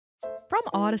From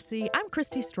Odyssey, I'm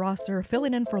Christy Strawser,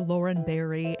 filling in for Lauren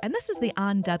Barry, and this is the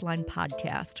On Deadline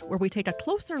podcast, where we take a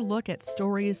closer look at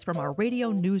stories from our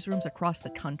radio newsrooms across the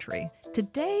country.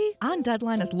 Today, On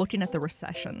Deadline is looking at the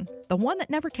recession, the one that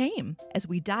never came, as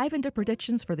we dive into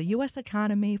predictions for the U.S.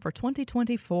 economy for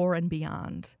 2024 and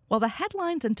beyond. While the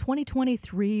headlines in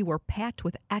 2023 were packed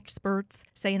with experts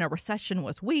saying a recession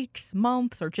was weeks,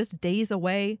 months, or just days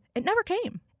away, it never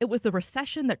came. It was the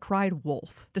recession that cried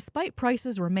wolf, despite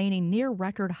prices remaining near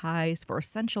record highs for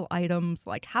essential items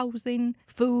like housing,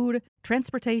 food,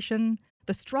 transportation.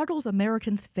 The struggles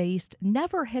Americans faced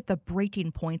never hit the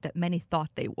breaking point that many thought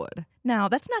they would. Now,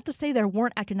 that's not to say there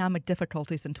weren't economic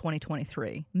difficulties in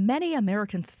 2023. Many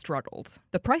Americans struggled.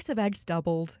 The price of eggs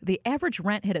doubled, the average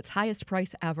rent hit its highest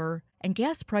price ever, and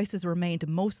gas prices remained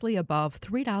mostly above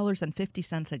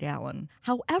 $3.50 a gallon.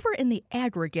 However, in the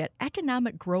aggregate,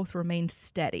 economic growth remained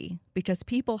steady because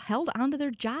people held onto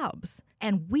their jobs,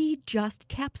 and we just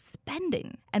kept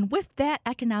spending. And with that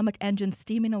economic engine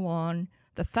steaming along,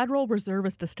 the Federal Reserve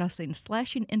is discussing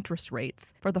slashing interest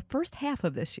rates for the first half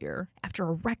of this year after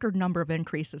a record number of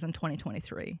increases in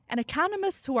 2023. And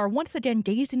economists who are once again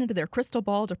gazing into their crystal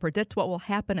ball to predict what will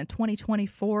happen in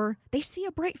 2024, they see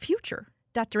a bright future.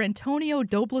 Dr. Antonio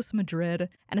Dobles Madrid,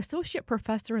 an associate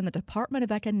professor in the Department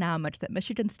of Economics at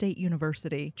Michigan State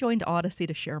University, joined Odyssey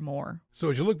to share more. So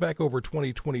as you look back over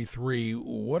 2023,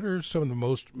 what are some of the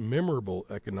most memorable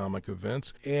economic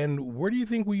events, and where do you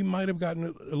think we might have gotten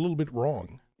it a little bit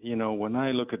wrong? You know, when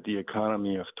I look at the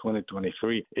economy of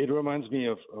 2023, it reminds me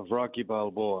of Rocky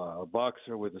Balboa, a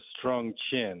boxer with a strong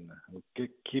chin who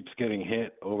keeps getting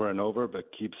hit over and over but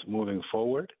keeps moving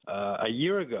forward. A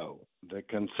year ago, the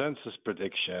consensus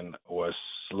prediction was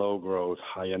slow growth,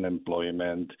 high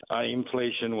unemployment.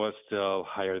 Inflation was still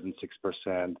higher than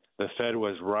 6%. The Fed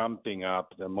was ramping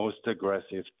up the most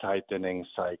aggressive tightening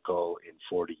cycle in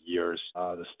 40 years.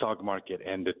 The stock market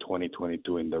ended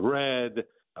 2022 in the red.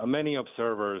 Many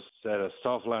observers said a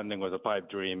soft landing was a pipe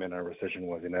dream and a recession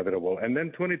was inevitable. And then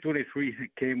 2023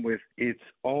 came with its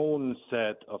own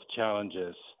set of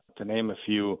challenges. To name a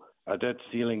few, a debt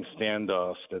ceiling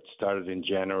standoff that started in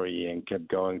January and kept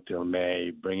going till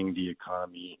May, bringing the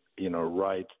economy,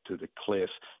 right to the cliff,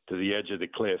 to the edge of the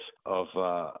cliff of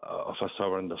a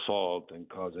sovereign default and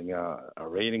causing a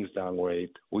ratings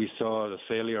downgrade. We saw the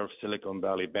failure of Silicon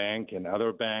Valley Bank and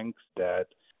other banks that,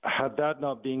 had that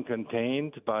not been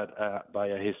contained by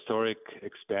a historic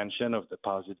expansion of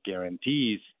deposit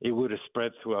guarantees, it would have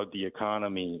spread throughout the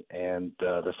economy and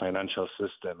the financial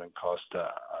system and caused a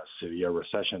severe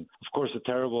recession. Of course, a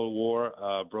terrible war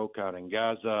broke out in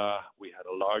Gaza. We had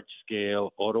a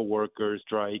large-scale auto workers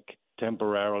strike,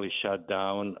 temporarily shut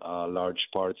down large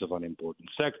parts of an important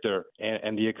sector.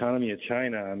 And the economy of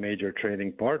China, a major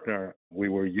trading partner, we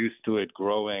were used to it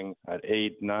growing at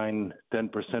 8, 9,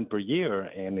 10% per year,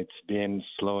 and it's been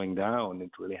slowing down.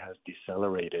 It really has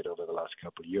decelerated over the last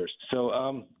couple of years.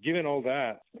 So given all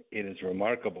that, it is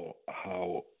remarkable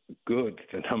how good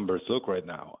the numbers look right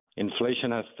now.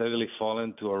 Inflation has steadily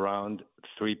fallen to around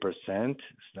 3%. It's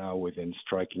now within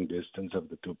striking distance of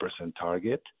the 2%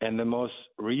 target. And the most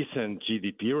recent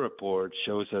GDP report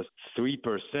shows us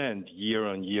 3%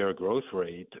 year-on-year growth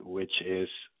rate, which is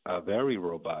a very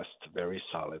robust, very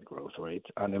solid growth rate.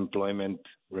 Unemployment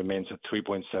remains at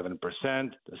 3.7%.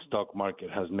 The stock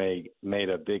market has made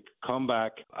a big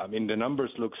comeback. I mean, the numbers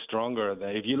look stronger.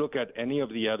 If you look at any of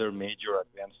the other major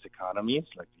advanced economies,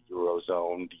 like the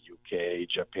Eurozone, the UK,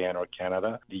 Japan, or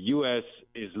Canada, the U.S.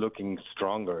 is looking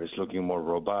stronger, is looking more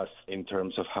robust in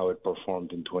terms of how it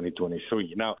performed in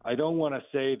 2023. Now, I don't want to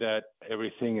say that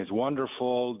everything is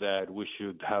wonderful, that we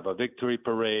should have a victory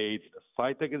parade. The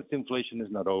fight against inflation is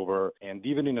not over. And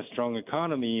even in a strong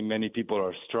economy, many people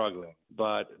are struggling.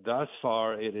 But thus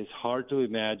far, it is hard to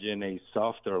imagine a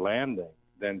softer landing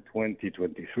than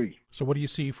 2023. So what do you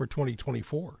see for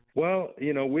 2024? Well,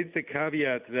 with the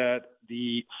caveat that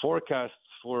the forecasts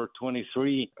for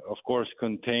 23, of course,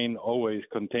 always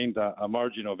contained a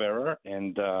margin of error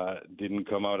and didn't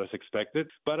come out as expected.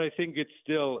 But I think it's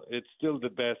still the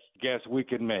best guess we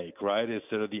can make, right? It's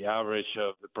sort of the average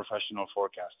of the professional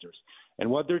forecasters. And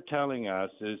what they're telling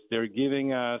us is they're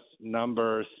giving us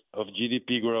numbers of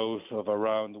GDP growth of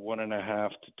around 1.5%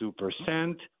 to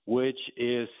 2%, which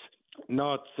is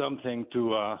not something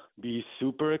to be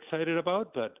super excited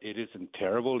about, but it isn't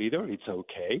terrible either. It's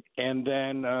okay. And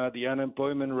then the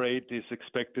unemployment rate is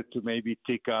expected to maybe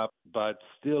tick up, but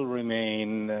still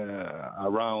remain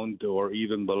around or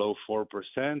even below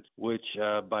 4%, which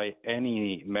by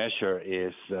any measure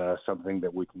is something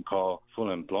that we can call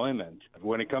full employment.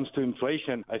 When it comes to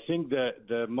inflation, I think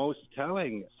the most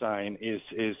telling sign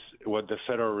is what the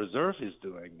Federal Reserve is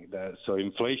doing. So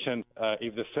inflation,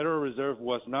 if the Federal Reserve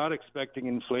was not expecting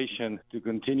inflation to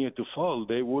continue to fall,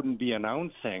 they wouldn't be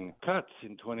announcing cuts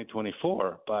in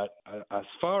 2024. But as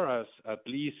far as at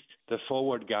least the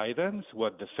forward guidance,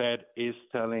 what the Fed is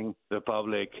telling the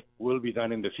public will be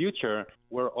done in the future,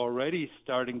 we're already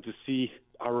starting to see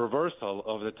a reversal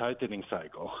of the tightening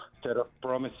cycle. Instead of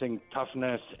promising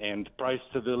toughness and price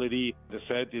stability, the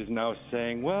Fed is now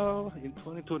saying, well, in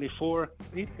 2024,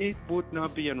 it would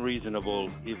not be unreasonable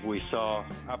if we saw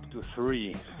up to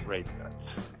 3 rate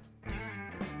cuts.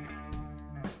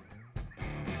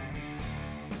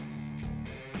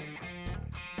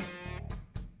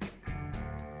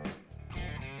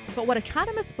 But what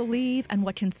economists believe and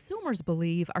what consumers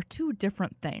believe are two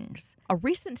different things. A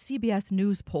recent CBS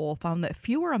News poll found that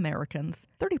fewer Americans,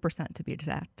 30% to be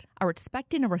exact, are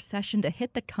expecting a recession to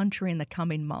hit the country in the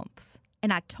coming months.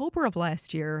 In October of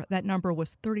last year, that number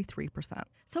was 33%.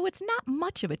 So it's not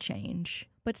much of a change,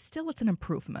 but still it's an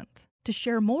improvement. To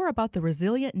share more about the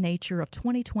resilient nature of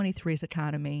 2023's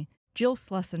economy, Jill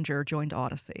Schlesinger joined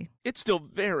Odyssey. It's still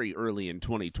very early in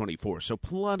 2024, so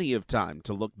plenty of time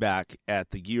to look back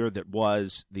at the year that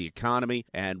was the economy.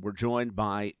 And we're joined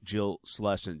by Jill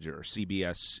Schlesinger,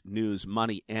 CBS News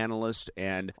money analyst,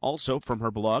 and also from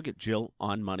her blog at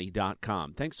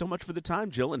jillonmoney.com. Thanks so much for the time,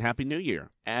 Jill, and Happy New Year.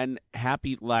 And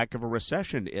happy lack of a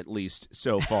recession, at least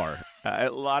so far. A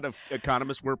lot of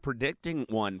economists were predicting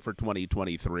one for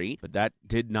 2023, but that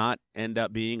did not end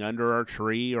up being under our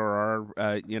tree or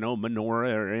our,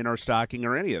 menorah or in our stocking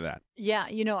or any of that. Yeah,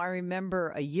 I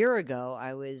remember a year ago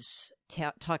I was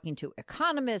talking to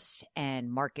economists and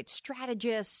market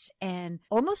strategists and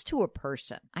almost to a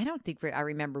person. I don't think I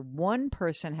remember one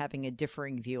person having a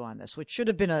differing view on this, which should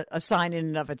have been a sign in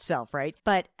and of itself, right?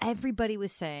 But everybody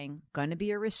was saying, going to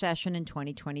be a recession in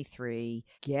 2023.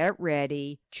 Get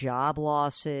ready. Job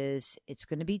losses. It's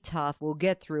going to be tough. We'll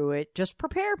get through it. Just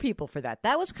prepare people for that.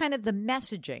 That was kind of the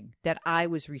messaging that I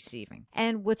was receiving.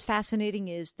 And what's fascinating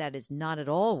is that is not at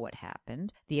all what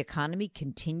happened. The economy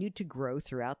continued to grow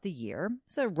throughout the year.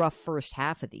 It's a rough first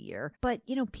half of the year. But,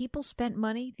 people spent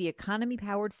money, the economy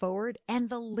powered forward, and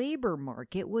the labor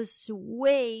market was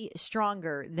way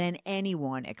stronger than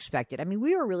anyone expected. I mean,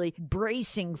 we were really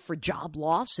bracing for job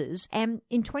losses. And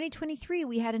in 2023,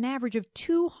 we had an average of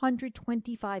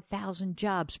 225,000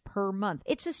 jobs per month.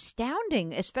 It's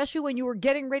astounding, especially when you were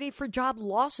getting ready for job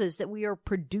losses, that we are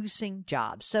producing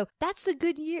jobs. So that's the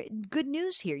good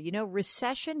news here.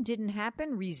 Recession didn't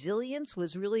happen. Resilience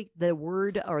was really the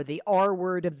word or the R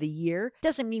word of the year.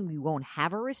 Doesn't mean we won't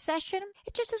have a recession.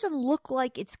 It just doesn't look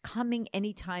like it's coming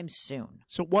anytime soon.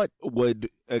 So what would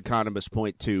economists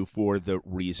point to for the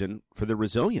reason for the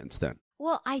resilience then?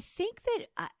 Well, I think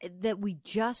that we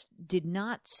just did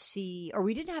not see, or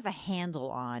we didn't have a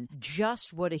handle on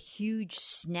just what a huge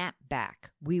snapback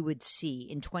we would see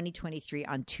in 2023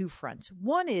 on two fronts.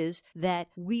 One is that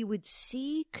we would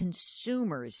see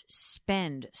consumers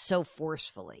spend so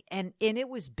forcefully, and it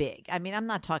was big. I mean, I'm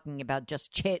not talking about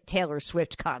just Taylor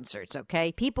Swift concerts,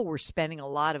 okay? People were spending a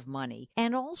lot of money,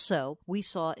 and also we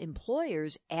saw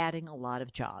employers adding a lot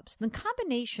of jobs. The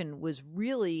combination was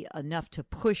really enough to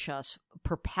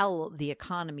propel the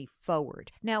economy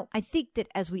forward. Now, I think that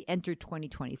as we enter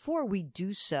 2024, we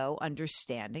do so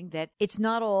understanding that it's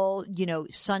not all,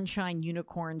 sunshine,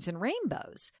 unicorns, and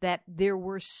rainbows, that there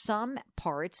were some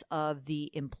parts of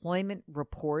the employment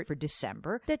report for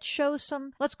December that show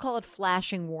some, let's call it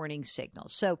flashing warning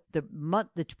signals. So the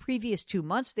previous 2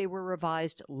 months, they were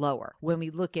revised lower. When we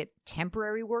look at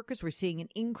temporary workers, we're seeing an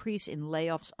increase in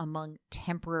layoffs among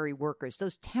temporary workers.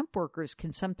 Those temp workers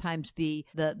can sometimes be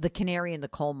the canary in the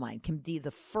coal mine, can be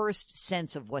the first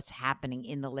sense of what's happening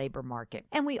in the labor market.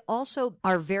 And we also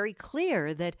are very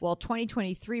clear that while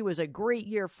 2023 was a great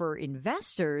year for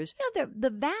investors, the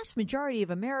vast majority of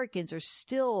Americans are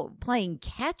still playing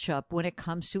catch up when it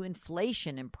comes to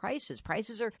inflation and prices.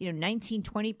 Prices are,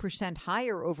 19-20%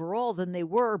 higher overall than they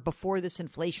were before this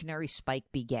inflationary spike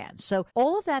began. So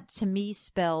all of that to me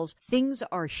spells things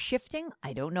are shifting.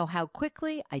 I don't know how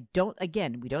quickly.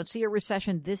 we don't see a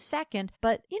recession this second,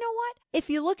 but you know what? If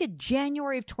you look at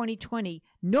January of 2020,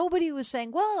 nobody was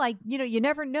saying, well, you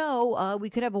never know, we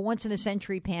could have a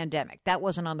once-in-a-century pandemic. That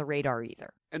wasn't on the radar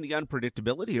either. And the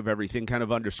unpredictability of everything kind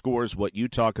of underscores what you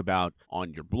talk about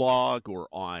on your blog or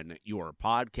on your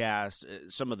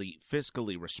podcast, some of the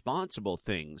fiscally responsible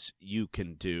things you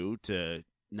can do to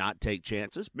not take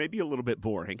chances, maybe a little bit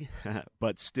boring,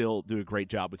 but still do a great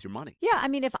job with your money. Yeah, I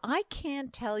mean, if I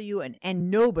can't tell you,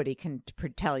 and nobody can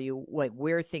tell you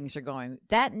where things are going,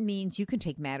 that means you can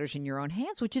take matters in your own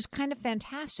hands, which is kind of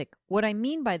fantastic. What I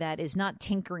mean by that is not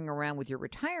tinkering around with your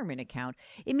retirement account.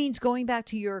 It means going back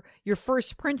to your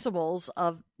first principles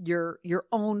of your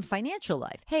own financial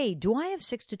life. Hey, do I have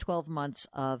 6 to 12 months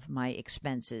of my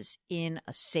expenses in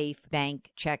a safe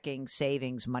bank, checking,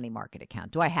 savings, money market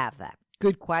account? Do I have that?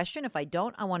 Good question. If I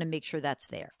don't, I want to make sure that's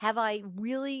there. Have I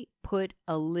really put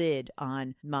a lid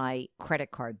on my credit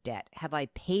card debt? Have I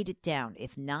paid it down?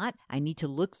 If not, I need to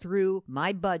look through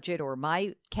my budget or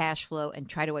my cash flow and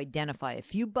try to identify a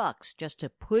few bucks just to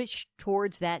push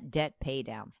towards that debt pay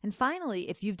down. And finally,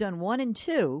 if you've done 1 and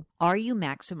 2, are you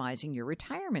maximizing your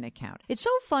retirement account? It's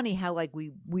so funny how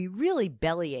we really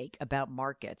bellyache about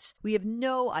markets. We have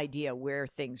no idea where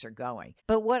things are going.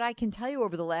 But what I can tell you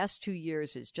over the last 2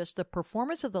 years is just the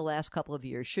performance of the last couple of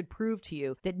years should prove to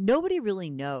you that nobody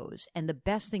really knows. And the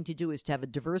best thing to do is to have a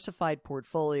diversified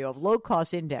portfolio of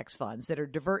low-cost index funds that are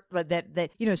that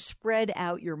spread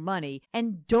out your money,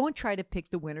 and don't try to pick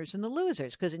the winners and the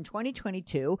losers, because in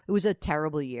 2022 it was a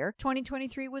terrible year.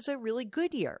 2023 was a really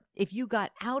good year. If you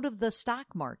got out of the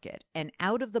stock market and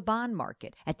out of the bond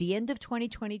market at the end of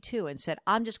 2022 and said,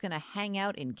 I'm just going to hang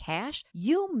out in cash,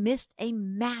 you missed a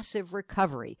massive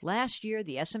recovery. Last year,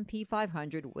 the S&P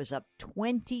 500 was up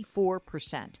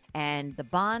 24%, and the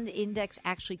bond index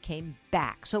actually came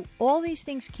back. So all these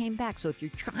things came back. So if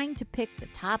you're trying to pick the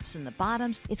tops and the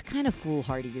bottoms, it's kind of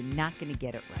foolhardy. You're not going to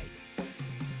get it right.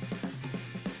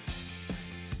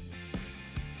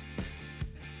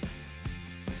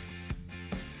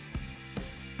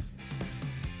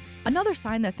 Another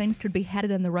sign that things could be headed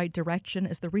in the right direction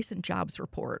is the recent jobs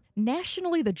report.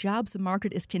 Nationally, the jobs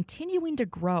market is continuing to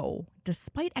grow,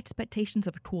 despite expectations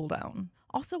of a cool down.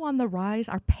 Also on the rise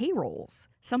are payrolls,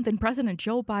 something President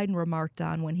Joe Biden remarked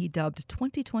on when he dubbed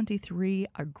 2023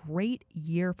 a great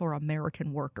year for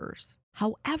American workers.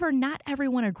 However, not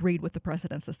everyone agreed with the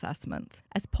president's assessment,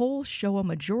 as polls show a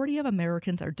majority of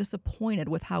Americans are disappointed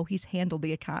with how he's handled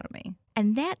the economy.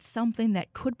 And that's something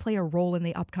that could play a role in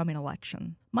the upcoming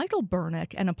election. Michael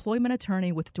Bernick, an employment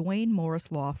attorney with Duane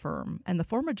Morris Law Firm and the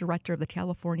former director of the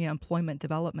California Employment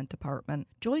Development Department,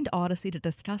 joined Odyssey to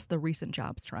discuss the recent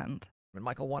jobs trend. And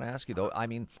Michael, I want to ask you, though, I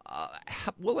mean,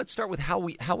 let's start with how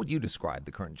would you describe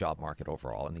the current job market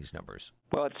overall in these numbers?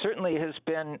 Well, it certainly has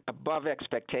been above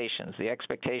expectations. The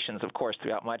expectations, of course,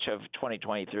 throughout much of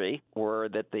 2023 were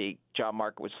that the job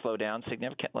market would slow down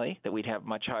significantly, that we'd have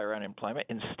much higher unemployment.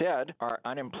 Instead, our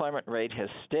unemployment rate has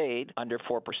stayed under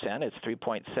 4%. It's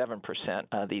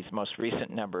 3.7%, these most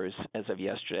recent numbers as of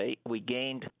yesterday. We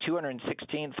gained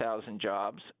 216,000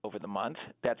 jobs over the month.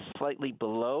 That's slightly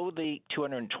below the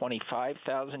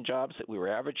 225,000 jobs that we were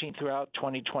averaging throughout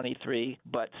 2023,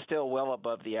 but still well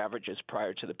above the averages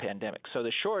prior to the pandemic. So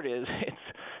the short is, it's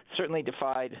certainly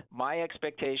defied my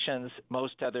expectations.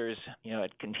 Most others,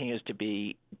 it continues to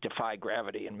defy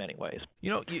gravity in many ways.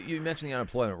 You mentioned the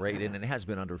unemployment rate, and it has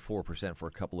been under 4% for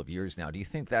a couple of years now. Do you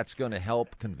think that's going to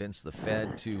help convince the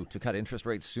Fed to cut interest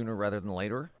rates sooner rather than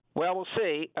later? Well, we'll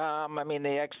see.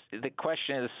 The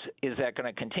question is that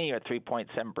going to continue at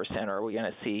 3.7%, or are we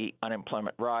going to see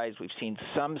unemployment rise? We've seen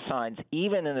some signs,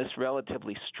 even in this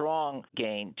relatively strong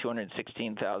gain,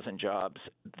 216,000 jobs.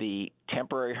 The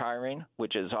temporary hiring,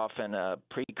 which is often a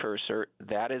precursor,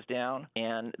 that is down.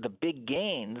 And the big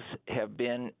gains have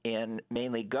been in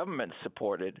mainly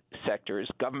government-supported sectors.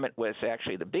 Government was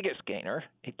actually the biggest gainer.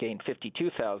 It gained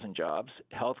 52,000 jobs,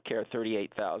 healthcare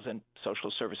 38,000,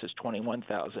 social services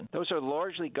 21,000. Those are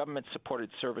largely government-supported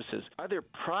services. Other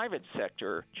private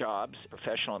sector jobs,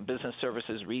 professional and business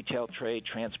services, retail, trade,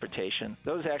 transportation,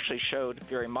 those actually showed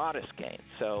very modest gains.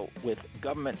 So with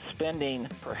government spending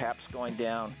perhaps going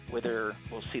down, whether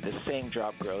we'll see the same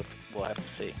job growth, we'll have to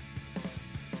see.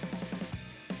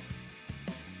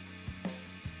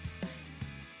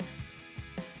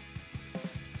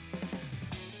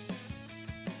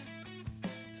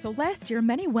 So last year,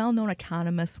 many well-known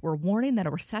economists were warning that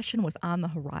a recession was on the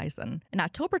horizon. In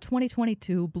October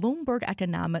 2022, Bloomberg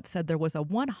Economics said there was a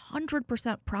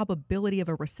 100% probability of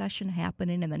a recession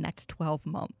happening in the next 12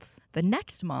 months. The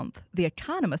next month, The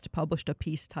Economist published a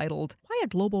piece titled, "Why a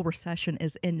Global Recession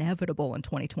is Inevitable in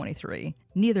 2023."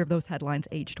 Neither of those headlines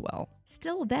aged well.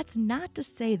 Still, that's not to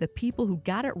say the people who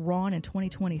got it wrong in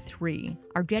 2023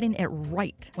 are getting it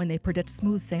right when they predict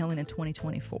smooth sailing in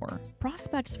 2024.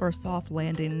 Prospects for a soft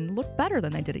landing look better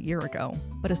than they did a year ago.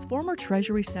 But as former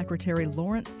Treasury Secretary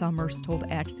Lawrence Summers told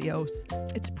Axios,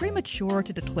 it's premature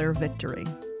to declare victory.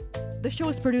 The show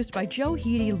is produced by Joe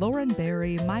Hiti, Lauren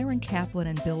Barry, Myron Kaplan,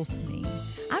 and Bill Smee.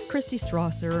 I'm Christy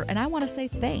Strawser, and I want to say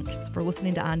thanks for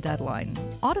listening to On Deadline,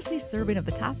 Odyssey's serving of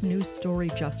the top news story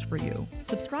just for you.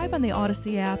 Subscribe on the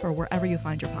Odyssey app or wherever you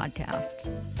find your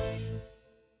podcasts.